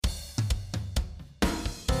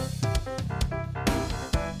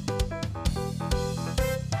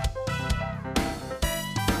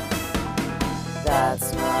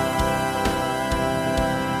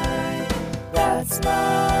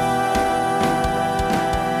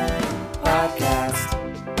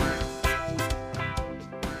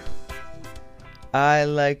I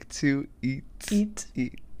like to eat.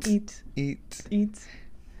 Eat.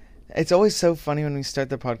 It's always so funny when we start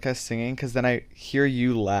the podcast singing, because then I hear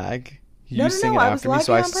you lag. No, sing it I was after me,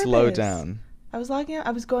 so I lagging on slow purpose. down. I was lagging.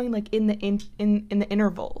 I was going like in the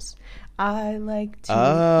intervals. I like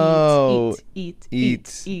to eat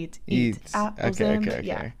apples.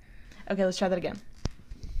 Yeah. Okay, let's try that again.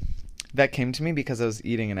 That came to me because I was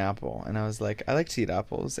eating an apple, and I was like, I like to eat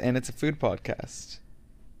apples, and it's a food podcast.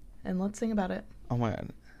 And let's sing about it. Oh my god.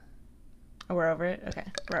 Oh, we're over it? Okay,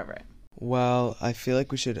 we're over it. Well, I feel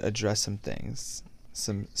like we should address some things,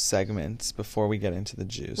 some segments before we get into the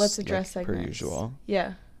juice. Let's address segments. Per usual.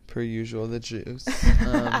 Yeah. Per usual, the juice.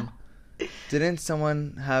 Didn't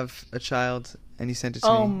someone have a child and you sent it to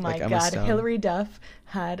me? Oh my Emma god, Stone? Hilary Duff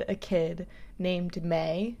had a kid named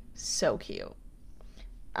May. So cute.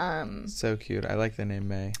 So cute. I like the name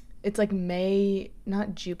May. It's like May,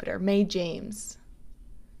 not Jupiter, May James.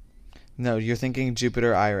 No, you're thinking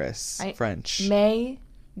Jupiter Iris, French. May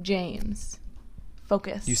James.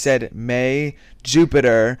 Focus. You said May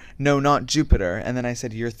Jupiter. No, not Jupiter. And then I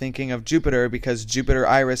said you're thinking of Jupiter because Jupiter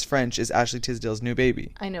Iris French is Ashley Tisdale's new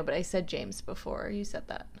baby. I know, but I said James before you said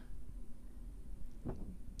that.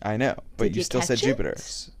 I know, but Did you you still said catch it? Jupiter.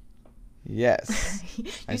 Yes.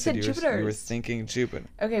 You said Jupiter. You were thinking Jupiter.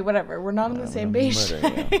 Okay, whatever. We're not on the same page.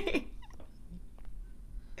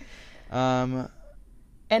 And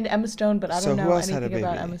Emma Stone, but I don't know anything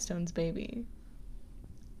about Emma Stone's baby.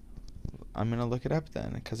 I'm going to look it up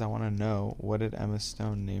then, because I want to know, what did Emma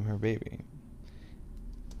Stone name her baby?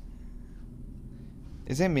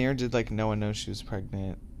 Is it me, or did, no one know she was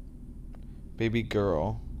pregnant? Baby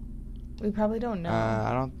girl. We probably don't know.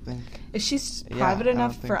 I don't think... If she's private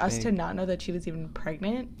enough for us to not know that she was even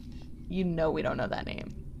pregnant, we don't know that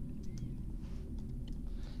name.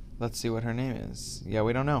 Let's see what her name is. Yeah,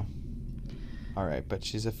 we don't know. All right, but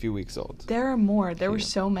she's a few weeks old. There are more. There were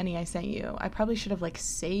so many I sent you. I probably should have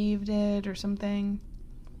saved it or something.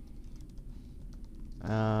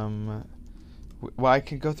 Well, I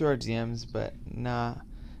could go through our DMs, but nah.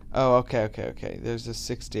 Oh, okay. There's a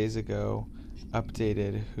 6 days ago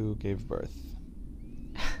updated who gave birth.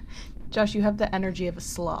 Josh, you have the energy of a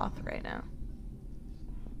sloth right now.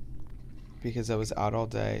 Because I was out all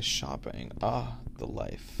day shopping. Oh, the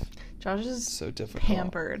life. Josh is so difficult.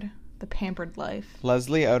 Pampered. The pampered life.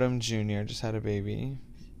 Leslie Odom Jr. just had a baby.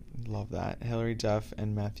 Love that. Hilary Duff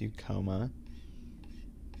and Matthew Coma.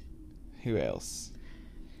 Who else?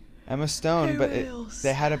 Emma Stone,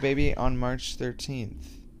 they had a baby on March 13th.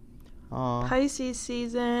 Aww. Pisces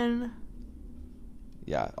season.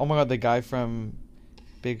 Yeah. Oh my god, the guy from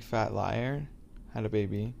Big Fat Liar had a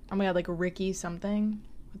baby. Oh my god, Ricky something.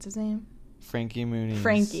 What's his name? Frankie Muniz.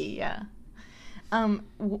 Frankie, yeah.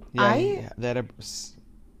 They had a...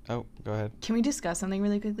 Oh, go ahead. Can we discuss something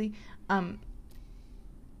really quickly?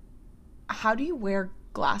 How do you wear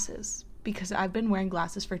glasses? Because I've been wearing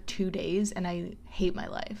glasses for 2 days and I hate my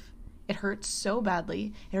life. It hurts so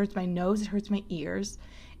badly. It hurts my nose. It hurts my ears.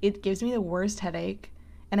 It gives me the worst headache.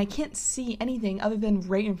 And I can't see anything other than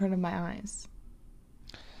right in front of my eyes.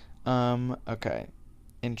 Okay.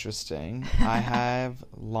 Interesting. I have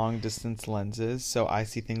long distance lenses, so I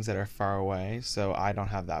see things that are far away, so I don't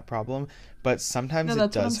have that problem. But sometimes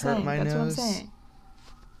it does hurt my nose. That's what I'm saying.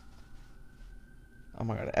 Oh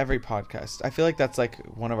my god, every podcast. I feel like that's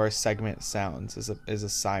one of our segment sounds is a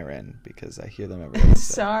siren, because I hear them every day.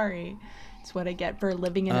 So. Sorry. It's what I get for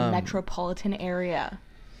living in a metropolitan area.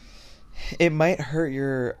 It might hurt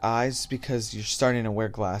your eyes because you're starting to wear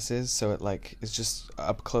glasses, so it is just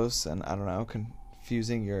up close and I don't know,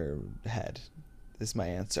 confusing your head is my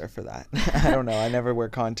answer for that. I don't know. I never wear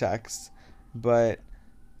contacts, but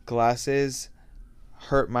glasses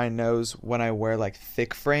hurt my nose when I wear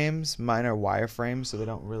thick frames. Mine are wire frames, so they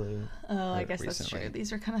don't really. Oh, I guess that's true.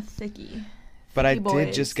 These are kind of thicky. But I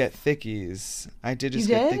did just get thickies. I did just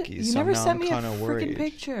get thickies. You so never now sent I'm me a freaking worried.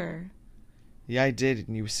 picture. Yeah, I did,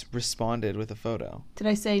 and you responded with a photo. Did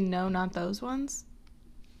I say no, not those ones?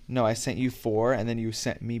 No, I sent you 4, and then you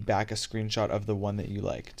sent me back a screenshot of the one that you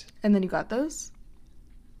liked. And then you got those?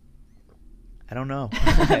 I don't know.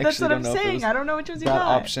 That's what I'm saying. I don't know which ones you got.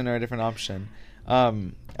 That option or a different option.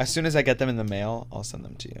 As soon as I get them in the mail, I'll send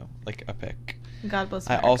them to you, a pic. God bless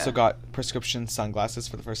America. I also got prescription sunglasses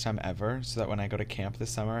for the first time ever, so that when I go to camp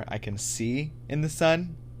this summer, I can see in the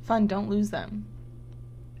sun. Fun, don't lose them.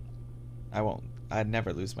 I won't. I'd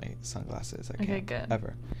never lose my sunglasses. Okay, good.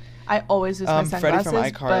 Ever. I always lose my sunglasses.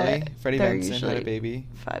 Freddie from iCarly. Freddie Benson had a baby.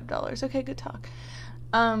 $5. Okay, good talk.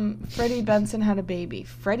 Freddie Benson had a baby.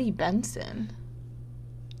 Freddie Benson?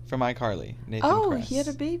 From iCarly. Nathan Kress. He had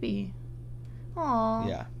a baby. Aww.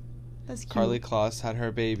 Yeah. That's cute. Carly Kloss had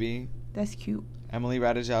her baby. That's cute. Emily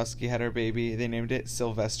Ratajkowski had her baby. They named it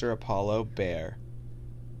Sylvester Apollo Bear.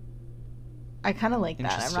 I kind of like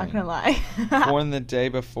that. I'm not Interesting. gonna lie. Born the day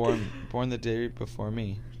before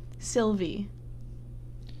me. Sylvie.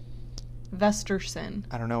 Vesterson.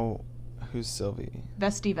 I don't know who's Sylvie.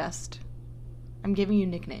 Vesty Vest. I'm giving you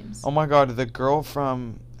nicknames. Oh my god, the girl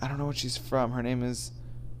from, I don't know what she's from. Her name is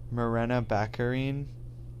Morena Baccarin.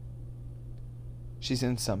 She's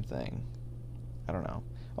in something. I don't know.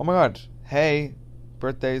 Oh my god. Hey,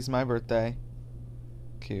 birthday's my birthday.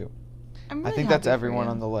 Cute. I'm really I think that's happy for everyone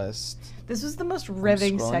you. on the list. This was the most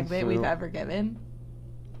riveting scrolling segment we've through. ever given.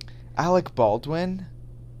 Alec Baldwin?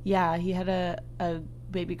 Yeah, he had a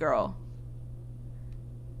baby girl.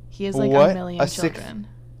 He has like What? a million A six- children.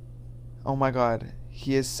 Oh my god.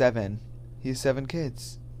 He is 7. He has 7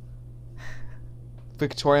 kids.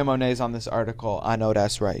 Victoria Monet's on this article. I know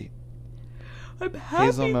that's right. I'm happy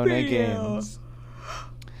Hazel for Monet you. Games.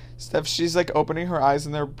 Steph, she's like opening her eyes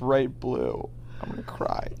and they're bright blue. I'm gonna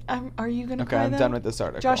cry. Are you gonna Okay, cry I'm though? done with this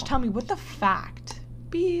article. Josh, tell me what the fact.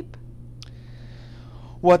 Beep.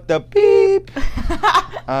 What the beep?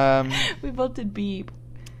 We both did beep.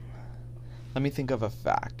 Let me think of a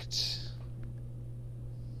fact.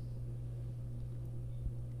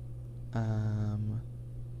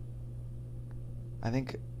 I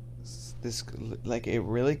think this, like, it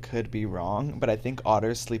really could be wrong, but I think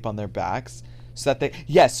otters sleep on their backs so that they,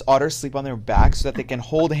 yes, otters sleep on their backs so that they can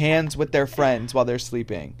hold hands with their friends while they're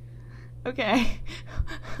sleeping. Okay.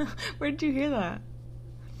 Where did you hear that?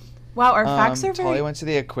 Wow, our facts are very... Tali went to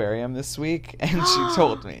the aquarium this week and she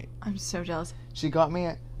told me. I'm so jealous. She got me,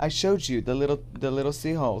 I showed you the little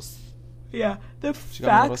seahorse. Yeah, the She got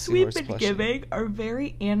me a little facts we've seahorse been plushie. giving are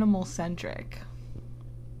very animal-centric.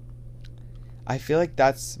 I feel like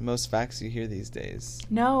that's most facts you hear these days.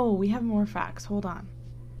 No, we have more facts. Hold on.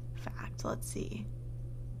 Fact, let's see.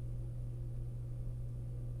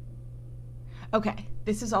 Okay,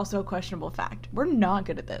 this is also a questionable fact. We're not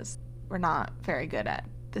good at this. We're not very good at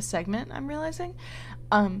this segment, I'm realizing.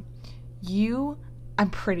 I'm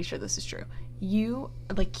pretty sure this is true.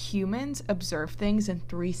 Like humans, observe things in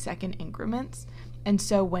 3-second increments. And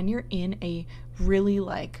so when you're in a really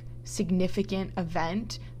like significant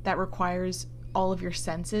event that requires all of your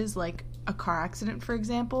senses, like a car accident, for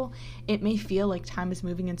example, it may feel like time is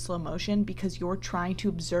moving in slow motion because you're trying to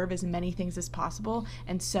observe as many things as possible.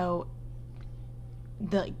 And so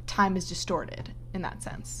the time is distorted in that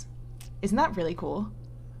sense. Isn't that really cool?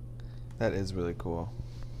 That is really cool.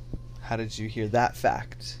 How did you hear that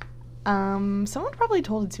fact? Someone probably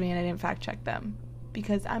told it to me and I didn't fact check them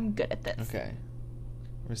because I'm good at this. Okay.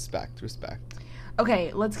 Respect.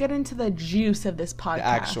 Okay, let's get into the juice of this podcast. The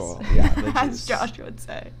actual, yeah, the As juice. Josh would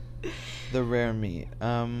say. The rare meat.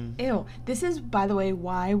 Ew. This is, by the way,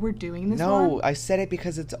 why we're doing this No, one. I said it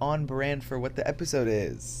because it's on brand for what the episode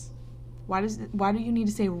is. Why do you need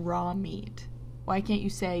to say raw meat? Why can't you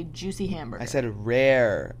say juicy hamburger? I said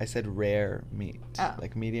rare. I said rare meat. Oh.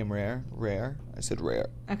 Like medium rare. Rare. I said rare.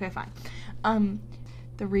 Okay, fine.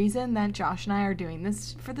 The reason that Josh and I are doing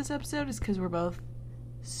this for this episode is because we're both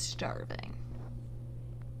starving.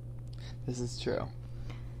 This is true.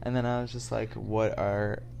 And then I was just like, what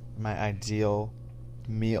are my ideal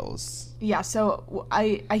meals? Yeah, so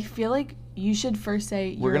I feel like you should first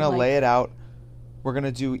say We're going to lay it out. We're going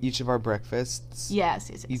to do each of our breakfasts.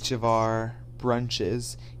 Yes. Each of our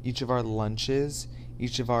brunches. Each of our lunches.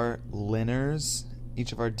 Each of our linners.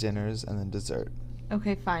 Each of our dinners. And then dessert.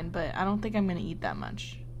 Okay, fine, but I don't think I'm going to eat that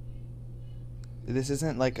much. This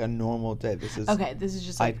isn't like a normal day. This is Okay, this is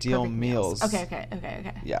just like ideal perfect meals. Okay.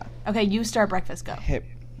 Yeah. Okay, you start breakfast, go. Hip.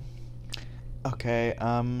 Okay,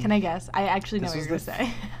 Can I guess? I actually know this what you're was going to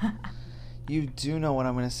say. You do know what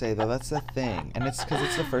I'm going to say, though. That's the thing. And it's because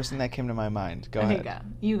it's the first thing that came to my mind. Go ahead. Okay,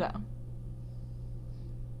 You go.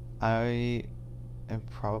 I am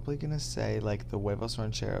probably going to say, like, the huevos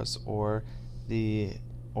rancheros or the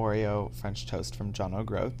Oreo French toast from John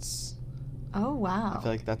O'Groats. Oh, wow. I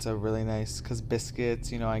feel like that's a really nice, because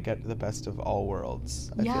biscuits, I get the best of all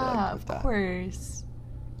worlds. I feel like Yeah, with of that. course.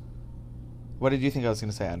 What did you think I was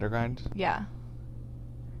going to say, undergrind? Yeah.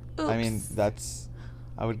 Oops. I mean,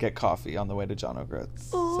 I would get coffee on the way to John O'Groats.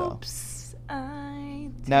 So. Oops.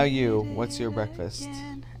 Now what's your breakfast?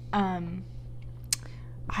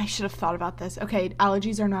 I should have thought about this. Okay,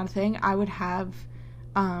 allergies are not a thing. I would have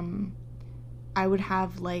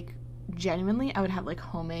like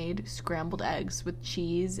homemade scrambled eggs with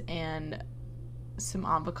cheese and some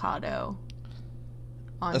avocado.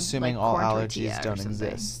 Assuming like, all corn allergies tortilla or don't something.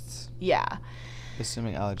 exist. Yeah.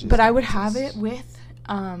 Assuming allergies. But I don't would have exist. it with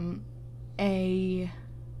an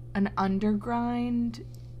undergrind,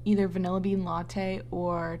 either vanilla bean latte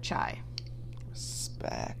or chai.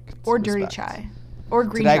 Respect. Or dirty Respect. chai. Or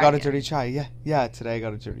green Today I got a dragon. dirty chai. Yeah. Today I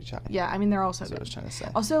got a dirty chai. Yeah, I mean, they're all so That's what I good. was trying to say.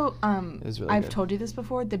 Also, It was really I've good. told you this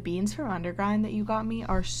before. The beans from Undergrind that you got me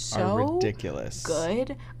are so Are ridiculous.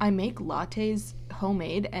 good. I make lattes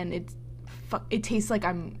homemade, and it tastes like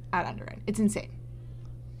I'm at Undergrind. It's insane.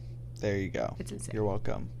 There you go. It's insane. You're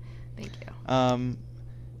welcome. Thank you.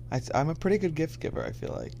 I'm a pretty good gift giver, I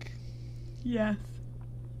feel like. Yes.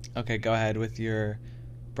 Okay, go ahead with your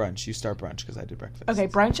brunch. You start brunch because I did breakfast. Okay,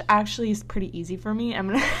 brunch actually is pretty easy for me. I'm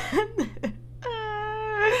gonna.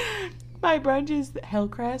 My brunch is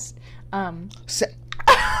Hillcrest. I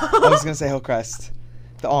was gonna say Hillcrest.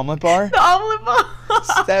 The omelet bar? The omelet bar.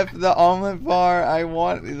 Steph, the omelet bar. I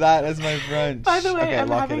want that as my brunch. By the way, okay, I'm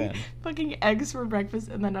lock having it in. fucking eggs for breakfast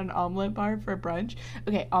and then an omelet bar for brunch.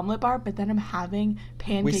 Okay, omelet bar, but then I'm having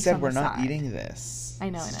pancakes. We said on we're the not side. eating this. I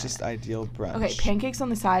know, It's I know, just I know. ideal brunch. Okay, pancakes on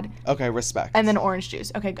the side Okay, respect. and then orange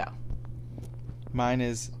juice. Okay, go. Mine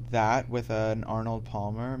is that with an Arnold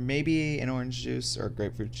Palmer, maybe an orange juice or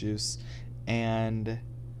grapefruit juice, and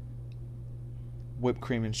whipped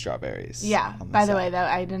cream and strawberries. Yeah. on By the side. way, though,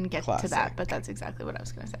 I didn't get to that, Classic. but that's exactly what I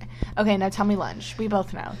was gonna say. Okay, now tell me lunch. We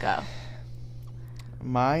both know. Go.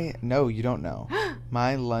 No, you don't know.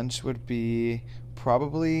 My lunch would be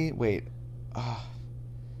probably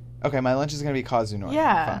okay, my lunch is gonna be Kazunori.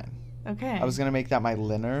 Yeah. Fine. Okay. I was gonna make that my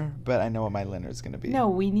dinner, but I know what my dinner is gonna be. No,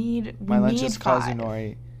 we need. My lunch need is 5.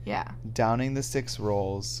 Kazunori. Yeah. Downing the 6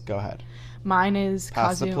 rolls. Go ahead. Mine is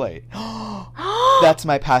Pass the Kazu. plate. That's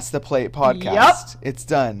my Pass the Plate podcast. It's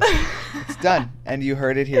done. It's done. And you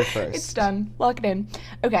heard it here first. It's done. Lock it in.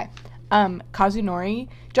 Okay. Kazunori.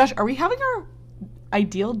 Josh, are we having our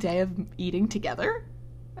ideal day of eating together?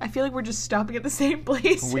 I feel like we're just stopping at the same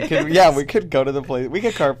place. We could go to the place. We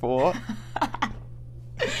could carpool.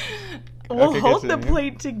 We'll Okay, hold the continue.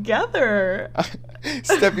 plate together.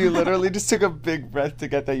 Steph, you literally just took a big breath to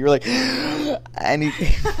get that. You were like, and you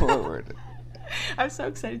came forward. I'm so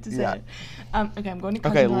excited to say Yeah. it. Okay, I'm going to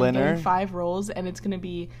Okay, Kazunori, Linner. getting 5 rolls, and it's going to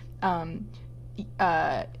be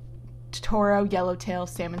Toro, yellowtail,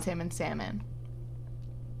 salmon.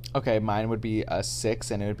 Okay, mine would be a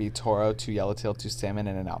 6, and it would be Toro, 2 yellowtail, 2 salmon,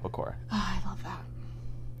 and an albacore. Oh, I love that.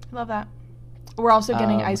 I love that. We're also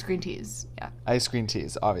getting Um, ice cream teas. Yeah. Ice cream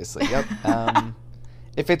teas, obviously. Yep.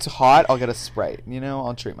 If it's hot, I'll get a Sprite.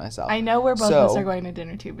 I'll treat myself. I know where both of us So- are going to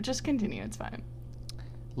dinner too, but just continue. It's fine.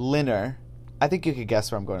 Linner. I think you could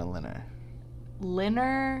guess where I'm going to Linner.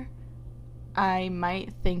 Linner, I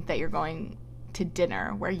might think that you're going to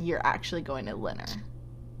dinner where you're actually going to Linner.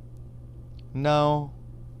 No.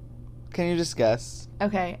 Can you just guess?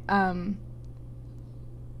 Okay,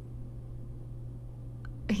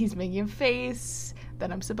 he's making a face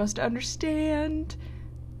that I'm supposed to understand.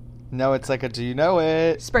 No, it's like a do you know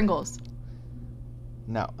it? Sprinkles.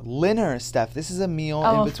 No. Linner, Steph. This is a meal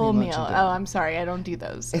Oh, in a between full lunch meal. and Oh, dinner. I'm sorry. I don't do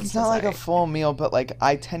those. It's not like a full meal, but like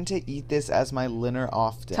I tend to eat this as my Linner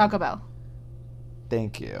often. Taco Bell.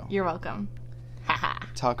 Thank you. You're welcome. Haha.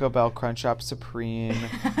 Taco Bell Crunchwrap Supreme,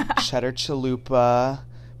 cheddar chalupa,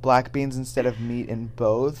 black beans instead of meat in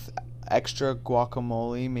both, extra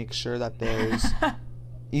guacamole. Make sure that there's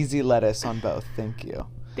easy lettuce on both. Thank you.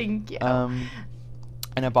 Thank you.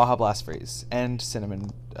 And a Baja Blast Freeze and cinnamon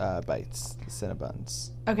bites, Cinnabuns.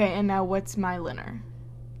 Okay, and now what's my Linner?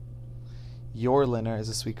 Your Linner is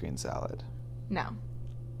a sweet green salad. No.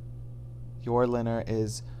 Your Linner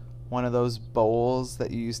is one of those bowls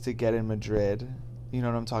that you used to get in Madrid. You know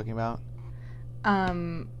what I'm talking about?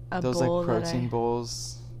 A Those bowl like protein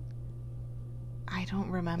bowls I don't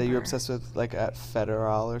remember. that you're obsessed with, like at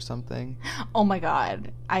Federal or something. Oh my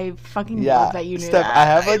god. I fucking Yeah, love that you knew Steph, that. I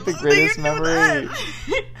have, like, the love that you greatest knew memory.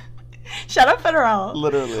 that. Shout out Federal.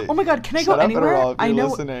 Literally. Oh my god, can I Shout go out anywhere? Federal if I you're know.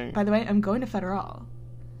 listening. By the way, I'm going to Federal.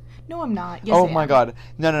 No, I'm not. Yes, Oh I my am. god.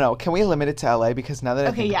 No. Can we limit it to LA? Because now that I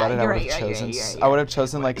Okay, think yeah, about it, I you're would right, have you're right, chosen. you're right, I would have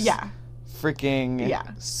chosen like Yeah. freaking Yeah.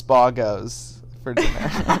 Spagos for dinner.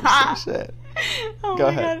 Shit. Oh Go my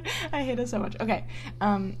ahead. god, I hate it so much. Okay,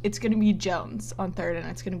 it's gonna be Jones on 3rd, and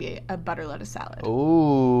it's gonna be a butter lettuce salad.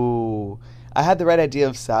 Ooh. I had the right idea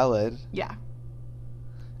of salad. Yeah.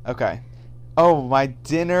 Okay. Oh, my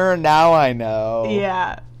dinner. Now I know.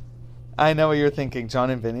 Yeah. I know what you're thinking. John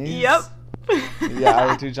and Vinny's? Yep. Yeah, I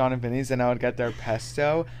would do John and Vinny's, and I would get their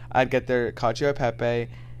pesto. I'd get their cacio e pepe.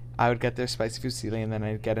 I would get their spicy fusilli, and then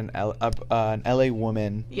I'd get an LA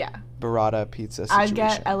Woman Yeah. burrata pizza situation. I'd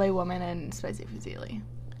get LA Woman and spicy fusilli,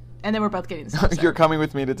 and then we're both getting the same stuff. You're coming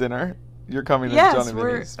with me to dinner? You're coming to Yes, John and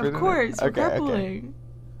we're Vinny's for of dinner? course we're Okay, carpooling.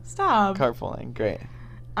 Stop. Carpooling, great.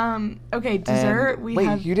 Okay, dessert. And, we wait,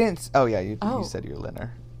 have. you didn't. Oh yeah, you Oh. said your Linner.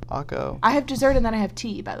 Akko. I have dessert and then I have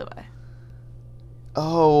tea. By the way.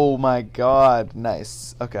 Oh my god.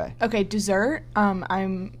 Nice. Okay. Okay, dessert.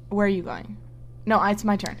 Where are you going? No, it's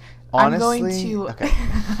my turn. Honestly, I'm going to. okay.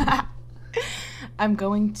 I'm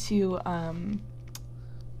going to.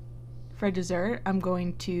 For dessert, I'm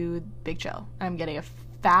going to Big Chill. I'm getting a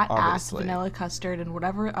fat ass Obviously. vanilla custard and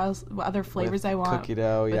whatever else, what other flavors I want. Cookie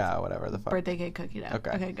dough, with yeah, whatever the fuck. Birthday cake cookie dough.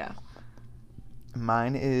 Okay, go.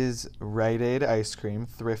 Mine is Rite Aid ice cream,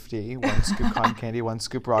 thrifty, 1 scoop cotton candy, 1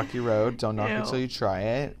 scoop Rocky Road. Don't knock it till you try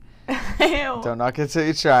it. Ew. Don't knock it till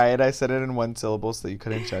you try it. I said it in 1 syllable so you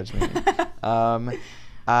couldn't judge me.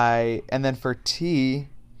 And then for tea,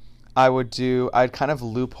 I'd kind of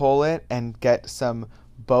loophole it and get some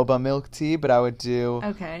boba milk tea, but I would do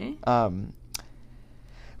Okay.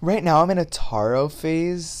 right now I'm in a taro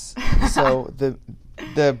phase. So the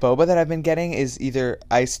boba that I've been getting is either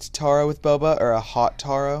iced taro with boba or a hot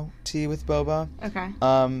taro tea with boba. Okay.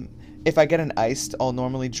 If I get an iced, I'll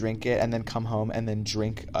normally drink it and then come home and then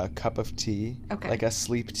drink a cup of tea, Okay. like a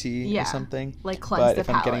sleep tea Yeah, or something. like cleanse But the if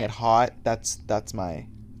I'm getting palate. it hot,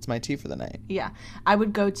 it's my tea for the night. Yeah. I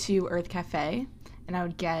would go to Earth Cafe and I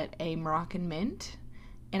would get a Moroccan mint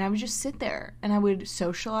and I would just sit there and I would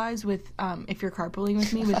socialize with, if you're carpooling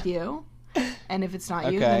with me, with you. And if it's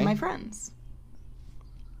not you, then Okay. my friends.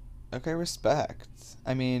 Okay, respect.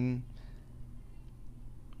 I mean,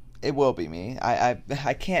 it will be me.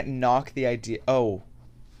 I can't knock the idea. Oh.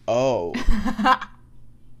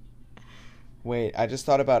 Wait, I just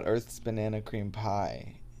thought about Earth's banana cream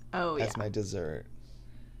pie Oh, yeah. as my dessert.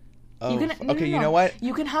 You Oh, can, no, okay. no, You no. know what?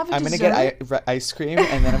 You can have a I'm dessert. gonna get ice cream,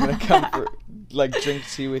 and then I'm gonna come for drink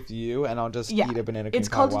tea with you, and I'll just eat a banana cream It's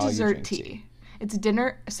pie called while you dessert drink tea. It's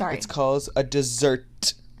dinner. Sorry. It's called a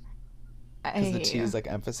dessert because the I- tea is like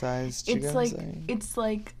emphasized. you It's know what I'm like saying? it's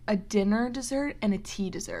like a dinner dessert and a tea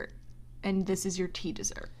dessert, and this is your tea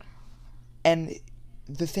dessert. And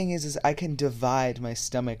the thing is I can divide my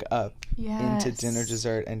stomach up into dinner Yes.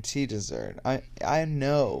 dessert and tea dessert. I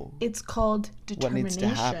know It's called what determination. needs to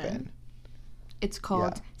happen. It's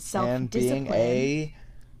called And self-discipline. being a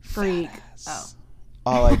freak. fat-ass.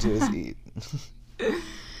 All I do is eat.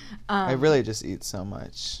 I Um, really just eat so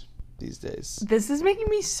much these days. This is making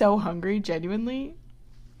me so hungry, genuinely.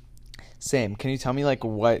 Same. Can you tell me like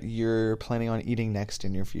what you're planning on eating next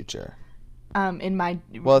in your future? In my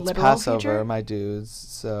Well, it's literal Passover, future, my dudes.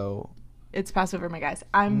 So it's Passover, my guys.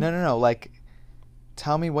 I'm no. Like,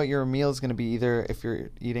 tell me what your meal is going to be. Either if you're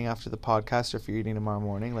eating after the podcast or if you're eating tomorrow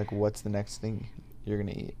morning. Like, what's the next thing you're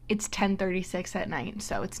gonna eat? It's 10:36 at night,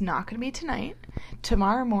 so it's not going to be tonight.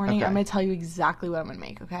 Tomorrow morning, Okay. I'm going to tell you exactly what I'm going to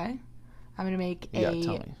make, okay? I'm going to make Yeah,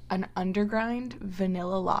 tell me. an undergrind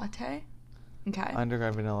vanilla latte. Okay?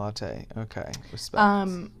 Underground vanilla latte. Okay,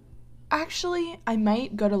 respect. Actually, I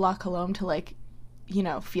might go to La Colombe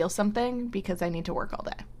to feel something because I need to work all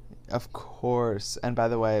day. Of course. And by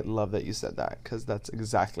the way, love that you said that because that's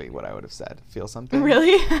exactly what I would have said. Feel something.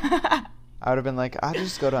 Really? I would have been like, I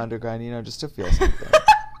just go to Underground, just to feel something.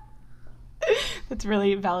 That's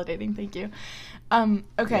really validating. Thank you.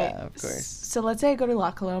 Okay. Yeah, of course. So let's say I go to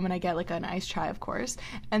La Colombe and I get like a nice chai, of course,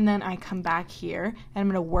 and then I come back here and I'm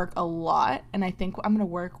gonna work a lot, and I think I'm gonna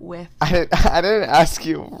work with. I didn't ask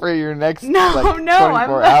you for your next No,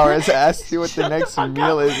 24 hours. I asked you what the Shut next fuck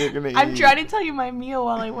meal up. is you're gonna eat. I'm trying to tell you my meal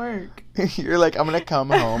while I work. You're like, I'm gonna come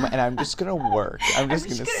home and I'm just gonna work. I'm just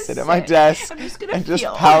gonna gonna sit at my sit. desk I'm just gonna and just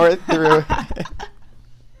feel. power through.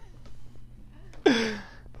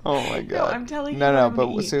 Oh my god. No, I'm telling you No, what no, I'm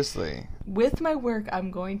gonna but eat. seriously. With my work, I'm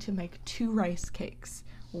going to make 2 rice cakes.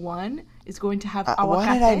 One is going to have Why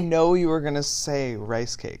aguacate. did I know you were gonna say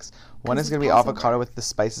rice cakes? One 'Cause is gonna it's be Passover. avocado with the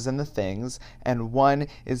spices and the things, and one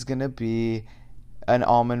is gonna be an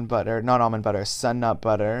sun nut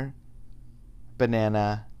butter,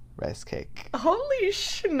 banana rice cake. Holy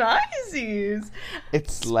schneisies!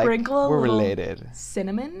 It's Sprinkle like a we're little related.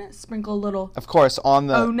 Cinnamon, sprinkle a little Of course, on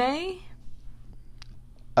the one.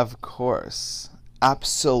 Of course.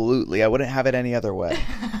 Absolutely. I wouldn't have it any other way.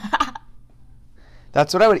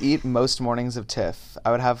 That's what I would eat most mornings of TIFF.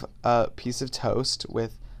 I would have a piece of toast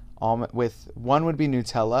with one would be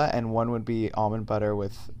Nutella and one would be almond butter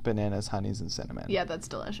with bananas, honeys, and cinnamon. Yeah, that's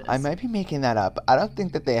delicious. I might be making that up. I don't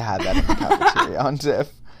think that they had that in the cafeteria on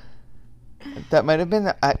TIFF. That might have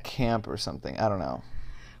been at camp or something. I don't know.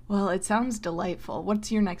 Well, it sounds delightful. What's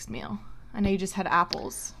your next meal? I know you just had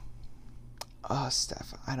apples. Oh,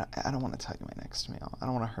 Steph, I don't want to tell you my next meal. I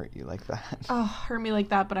don't want to hurt you like that. Oh, hurt me like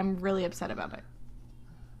that, but I'm really upset about it.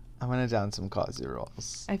 I'm gonna down some Causey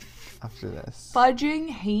rolls I after this. fudging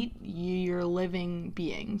hate your living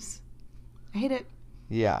beings. I hate it.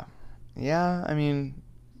 Yeah. I mean,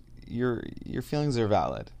 your feelings are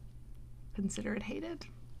valid. Consider it hated.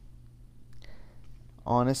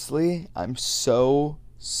 Honestly, I'm so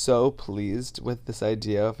pleased with this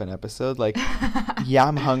idea of an episode. Like, yeah,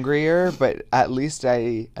 I'm hungrier, but at least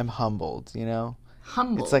I am humbled, you know?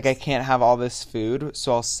 Humbled. It's like I can't have all this food,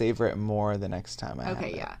 so I'll savor it more the next time I have it.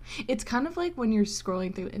 Okay, yeah. It's kind of like when you're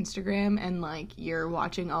scrolling through Instagram and, like, you're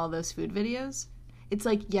watching all those food videos. It's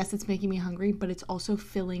like, yes, it's making me hungry, but it's also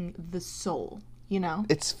filling the soul, you know?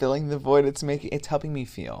 It's filling the void. It's helping me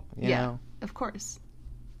feel, you know? Of course.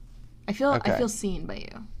 I feel seen by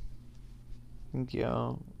you. Thank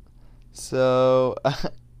you. So,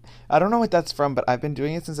 I don't know what that's from, but I've been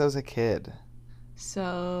doing it since I was a kid.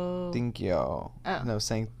 So... Thank you. Oh. No,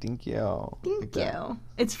 saying thank you. Thank you.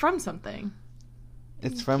 It's from something.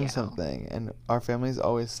 It's from something, and our family's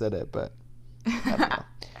always said it, but I don't know.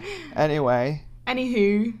 Anyway.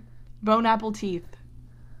 Anywho, bone apple teeth.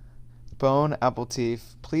 Bone apple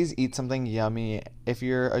teeth. Please eat something yummy. If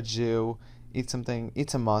you're a Jew, eat some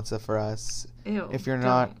matzah for us. Ew. If you're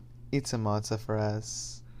not, eat some matzah for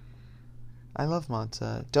us. I love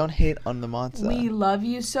matzah. Don't hate on the matzah. We love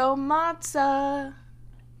you so, matzah.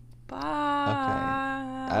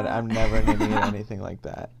 Bye. Okay. I'm never going to eat anything like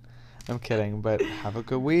that. I'm kidding, but have a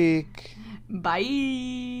good week.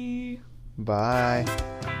 Bye. Bye.